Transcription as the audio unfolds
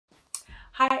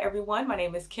Hi everyone, my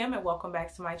name is Kim and welcome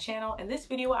back to my channel. In this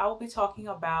video, I will be talking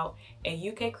about a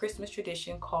UK Christmas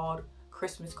tradition called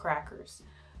Christmas crackers.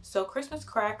 So Christmas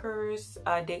crackers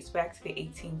dates back to the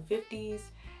 1850s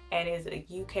and is a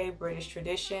UK British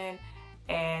tradition,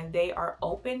 and they are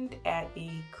opened at the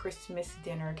Christmas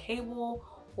dinner table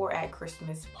or at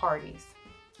Christmas parties.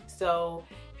 So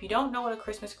if you don't know what a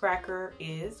Christmas cracker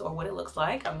is or what it looks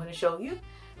like, I'm going to show you.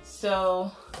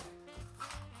 So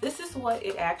this is what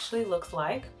it actually looks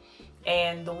like,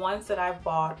 and the ones that I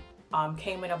bought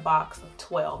came in a box of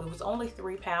 12. It was only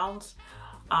 3 pounds,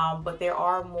 but there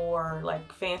are more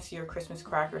like fancier Christmas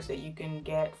crackers that you can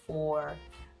get for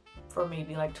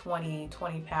maybe like 20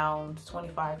 pounds,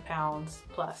 25 pounds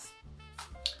plus.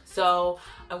 So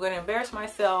I'm going to embarrass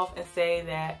myself and say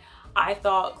that I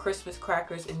thought Christmas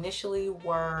crackers initially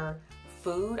were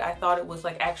food. I thought it was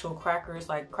like actual crackers,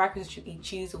 like crackers you eat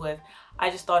cheese with. I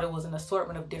just thought it was an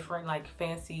assortment of different like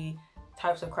fancy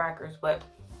types of crackers, but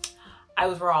I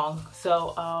was wrong.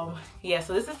 So yeah,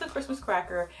 so this is the Christmas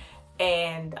cracker,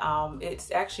 and it's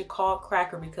actually called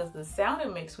cracker because the sound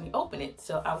it makes when you open it.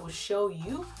 So I will show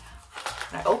you.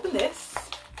 When I open this,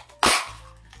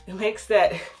 it makes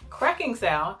that cracking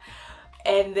sound,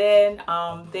 and then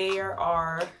there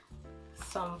are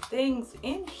some things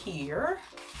in here.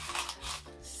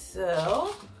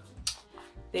 So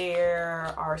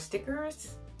there are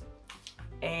stickers,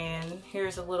 and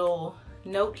here's a little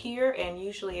note here, and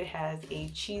usually it has a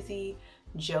cheesy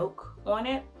joke on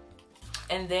it.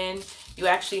 And then you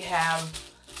actually have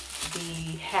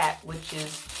the hat, which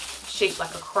is shaped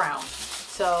like a crown.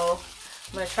 So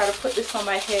I'm gonna try to put this on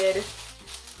my head,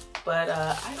 but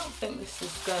I don't think this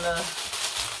is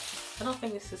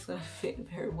gonna fit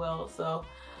very well. So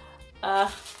I'm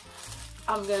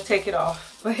gonna take it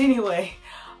off. But anyway,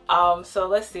 so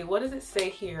let's see, what does it say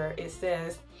here? It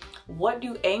says, what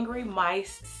do angry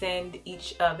mice send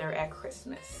each other at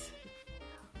Christmas?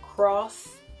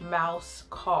 Cross mouse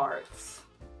cards.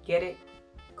 Get it?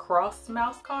 Cross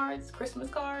mouse cards, Christmas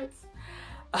cards.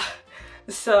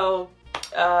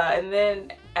 And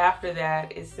then after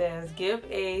that it says, give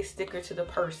a sticker to the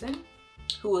person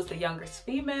who was the youngest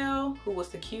female, who was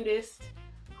the cutest,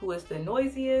 who was the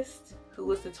noisiest, who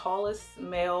was the tallest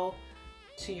male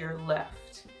to your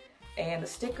left. And the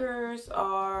stickers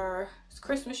are a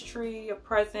Christmas tree, a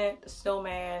present, a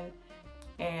snowman,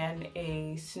 and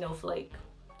a snowflake.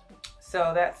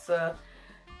 So that's a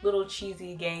little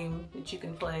cheesy game that you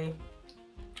can play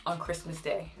on Christmas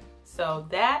Day. So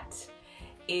that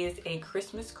is a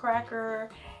Christmas cracker,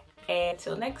 and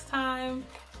until next time,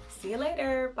 see you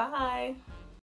later, bye.